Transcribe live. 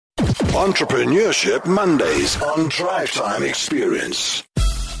Entrepreneurship Mondays on Drive Time Experience.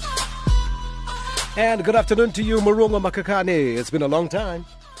 And good afternoon to you, Morongwa Makakane. It's been a long time.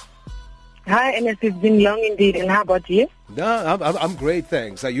 Hi, Ernest. It's been long indeed. And how about you? No, I'm great,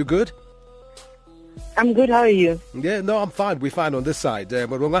 thanks. Are you good? I'm good. How are you? Yeah, no, I'm fine. We're fine on this side,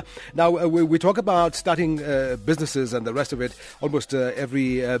 Morongwa. Now, we talk about starting businesses and the rest of it almost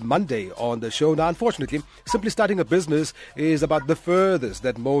every Monday on the show. Now, unfortunately, simply starting a business is about the furthest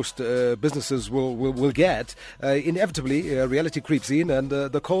that most businesses will get. Inevitably, reality creeps in and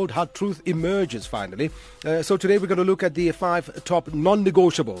the cold, hard truth emerges finally. So today we're going to look at the 5 top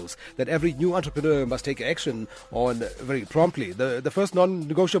non-negotiables that every new entrepreneur must take action on very promptly. The first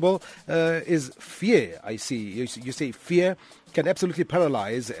non-negotiable is fear. I see. You say fear can absolutely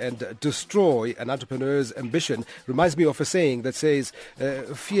paralyze and destroy an entrepreneur's ambition. Reminds me of a saying that says,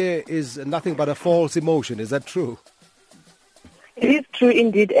 fear is nothing but a false emotion. Is that true? It is true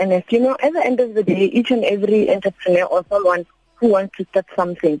indeed, Ernest. You know, at the end of the day, each and every entrepreneur or someone who wants to start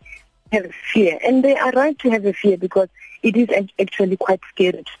something has fear. And they are right to have a fear because it is actually quite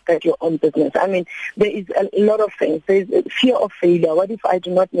scary to start your own business. I mean, there is a lot of things. There is fear of failure. What if I do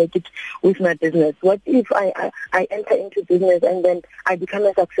not make it with my business? What if I enter into business and then I become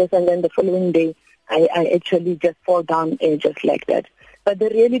a success and then the following day I actually just fall down just like that? But the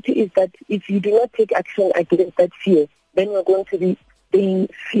reality is that if you do not take action against that fear, then you're going to be being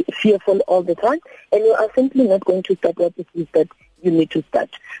fearful all the time and you are simply not going to start what it is that you need to start.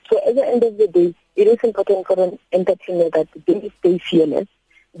 So at the end of the day, it is important for an entrepreneur that they stay fearless.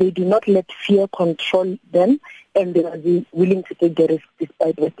 They do not let fear control them, and they are willing to take the risk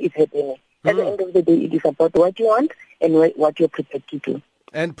despite what is happening. At the end of the day, it is about what you want and what you're prepared to do.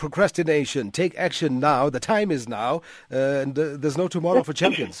 And procrastination. Take action now. The time is now, and there's no tomorrow for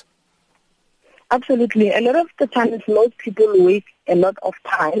champions. Absolutely. A lot of the times, most people waste a lot of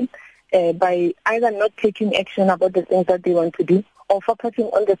time by either not taking action about the things that they want to do or focusing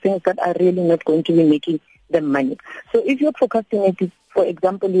on the things that are really not going to be making them money. So if you're procrastinating, for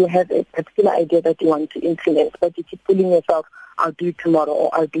example, you have a particular idea that you want to implement, but you keep pulling yourself, I'll do it tomorrow,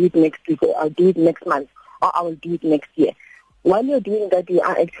 or I'll do it next week, or I'll do it next month, or I will do it next year. While you're doing that, you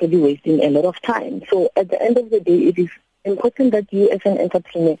are actually wasting a lot of time. So at the end of the day, it is important that you as an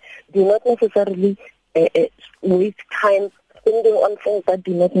entrepreneur do not necessarily waste time spending on things that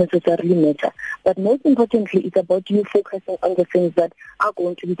do not necessarily matter. But most importantly, it's about you focusing on the things that are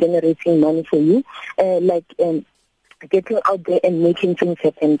going to be generating money for you, getting out there and making things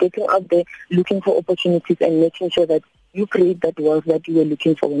happen, getting out there, looking for opportunities and making sure that you create that wealth that you were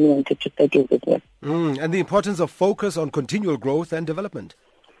looking for when you wanted to start your business. And the importance of focus on continual growth and development.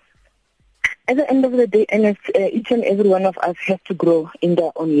 At the end of the day, each and every one of us has to grow in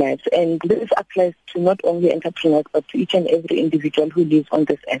their own lives. And this applies to not only entrepreneurs, but to each and every individual who lives on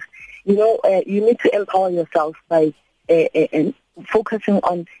this earth. You know, you need to empower yourself by focusing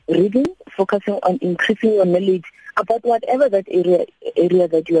on reading, focusing on increasing your knowledge about whatever that area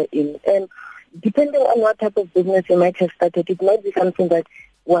that you are in. And depending on what type of business you might have started, it might be something that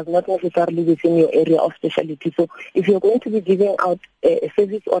was not necessarily within your area of specialty. So if you're going to be giving out a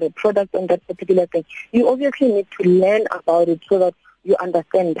service or a product on that particular thing, you obviously need to learn about it so that you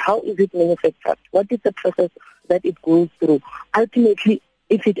understand how is it manufactured, what is the process that it goes through. Ultimately,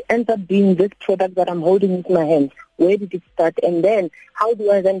 if it ends up being this product that I'm holding in my hand, where did it start? And then how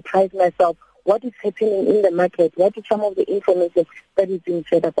do I then price myself? What is happening in the market? What is some of the information that is being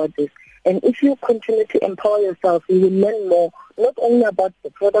said about this? And if you continue to empower yourself, you will learn more, not only about the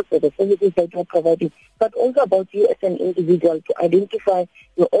products or the services that you're providing, but also about you as an individual to identify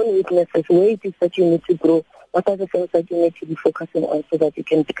your own weaknesses, where it is that you need to grow, what are the things that you need to be focusing on so that you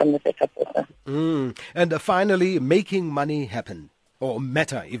can become a better person. And finally, making money happen, or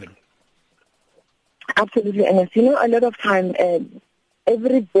matter even. Absolutely, Ernest. You know, a lot of time,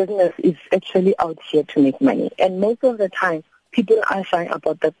 every business is actually out here to make money. And most of the time, people are shy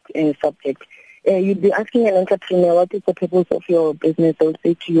about that subject. You'll be asking an entrepreneur, what is the purpose of your business? They'll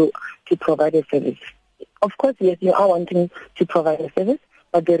say to you, to provide a service. Of course, yes, you are wanting to provide a service,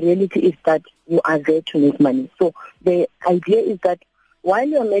 but the reality is that you are there to make money. So the idea is that while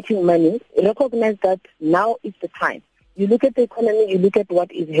you're making money, recognize that now is the time. You look at the economy, you look at what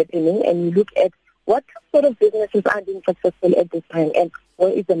is happening, and you look at what sort of businesses are being successful at this time, and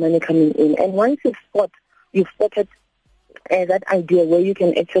where is the money coming in. And once you've spotted that idea where you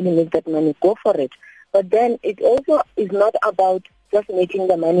can actually make that money, go for it. But then it also is not about just making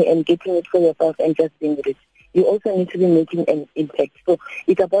the money and getting it for yourself and just being rich. You also need to be making an impact. So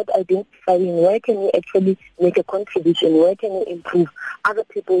it's about identifying where can you actually make a contribution, where can you improve other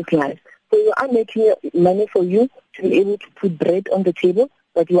people's lives. So you are making money for you to be able to put bread on the table,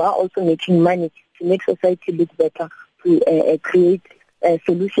 but you are also making money to make society look better, to create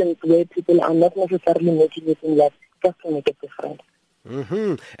solutions where people are not necessarily making it in life, just to make it different.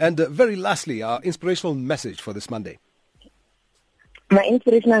 Mm-hmm. And very lastly, our inspirational message for this Monday. My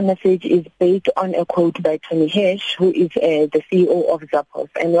inspirational message is based on a quote by Tony Hirsch, who is the CEO of Zappos.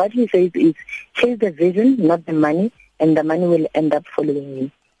 And what he says is, chase the vision, not the money, and the money will end up following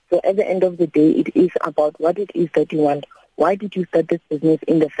you. So at the end of the day, it is about what it is that you want. Why did you start this business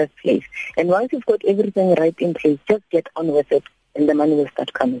in the first place? And once you've got everything right in place, just get on with it, and the money will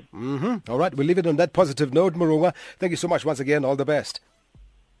start coming. Mm-hmm. All right, we'll leave it on that positive note, Morongwa. Thank you so much once again. All the best.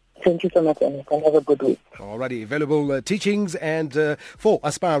 Thank you so much, and have a good week. Alrighty, available teachings and for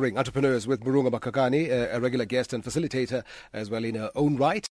aspiring entrepreneurs with Morongwa Makakane, a regular guest and facilitator as well in her own right.